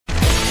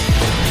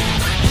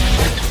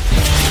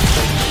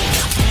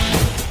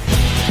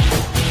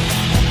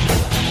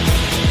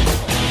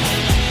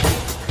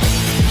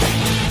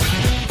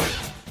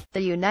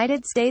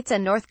United States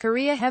and North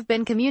Korea have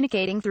been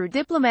communicating through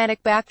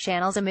diplomatic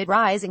backchannels amid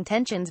rising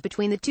tensions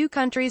between the two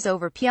countries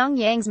over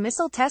Pyongyang's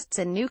missile tests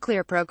and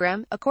nuclear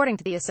program, according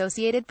to the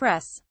Associated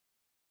Press.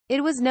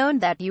 It was known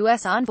that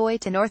U.S. envoy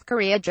to North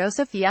Korea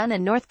Joseph Yun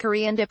and North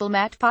Korean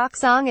diplomat Pak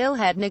Song-il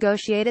had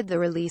negotiated the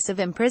release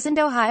of imprisoned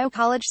Ohio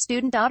College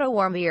student Otto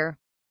Warmbier.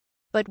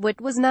 But what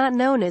was not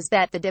known is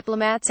that the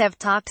diplomats have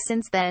talked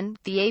since then,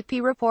 the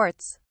AP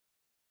reports.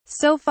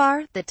 So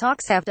far, the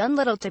talks have done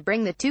little to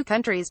bring the two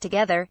countries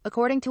together,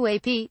 according to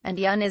AP, and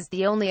Yun is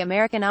the only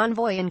American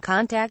envoy in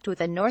contact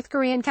with a North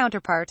Korean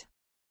counterpart.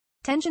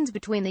 Tensions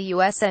between the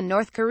U.S. and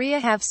North Korea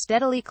have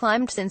steadily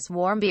climbed since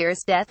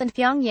Warmbier's death and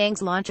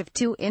Pyongyang's launch of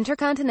two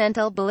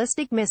intercontinental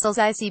ballistic missiles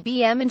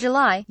ICBM in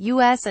July.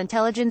 U.S.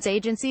 intelligence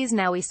agencies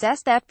now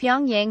assess that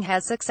Pyongyang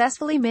has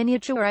successfully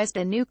miniaturized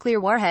a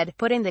nuclear warhead,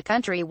 putting the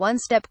country one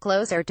step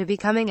closer to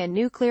becoming a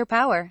nuclear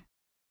power.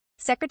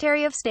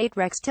 Secretary of State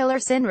Rex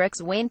Tillerson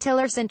Wayne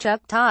Tillerson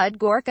Chuck Todd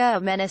Gorka, a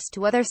menace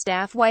to other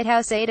staff. White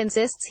House aide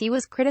insists he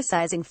was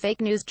criticizing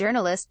fake news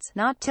journalists,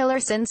 not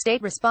Tillerson.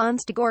 State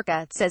responds to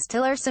Gorka, says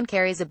Tillerson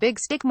carries a big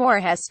stick. Moore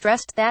has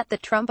stressed that the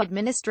Trump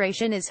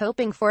administration is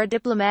hoping for a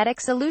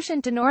diplomatic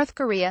solution to North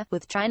Korea,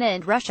 with China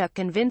and Russia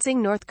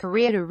convincing North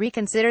Korea to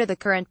reconsider the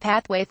current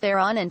pathway they're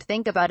on and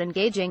think about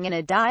engaging in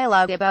a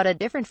dialogue about a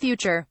different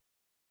future.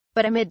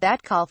 But amid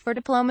that call for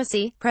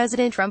diplomacy,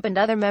 President Trump and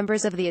other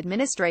members of the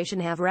administration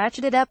have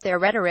ratcheted up their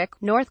rhetoric.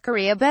 North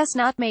Korea best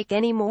not make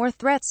any more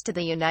threats to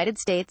the United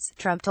States,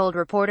 Trump told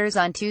reporters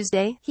on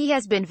Tuesday. He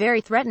has been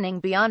very threatening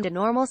beyond a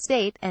normal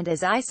state, and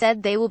as I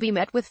said, they will be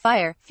met with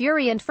fire,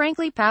 fury and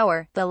frankly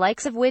power, the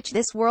likes of which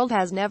this world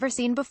has never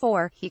seen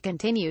before, he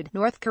continued.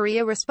 North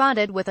Korea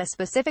responded with a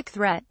specific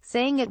threat,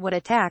 saying it would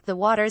attack the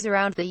waters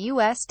around the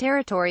U.S.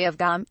 territory of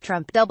Guam.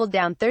 Trump doubled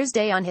down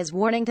Thursday on his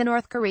warning to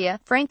North Korea.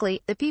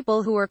 Frankly, the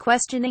people who were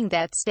questioning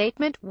that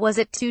statement, was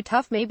it too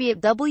tough? Maybe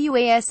it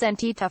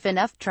wasn't tough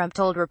enough, Trump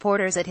told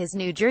reporters at his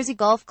New Jersey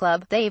golf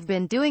club. They've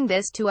been doing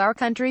this to our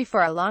country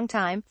for a long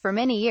time, for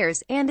many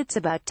years, and it's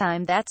about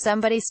time that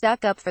somebody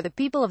stuck up for the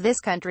people of this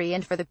country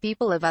and for the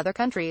people of other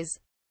countries.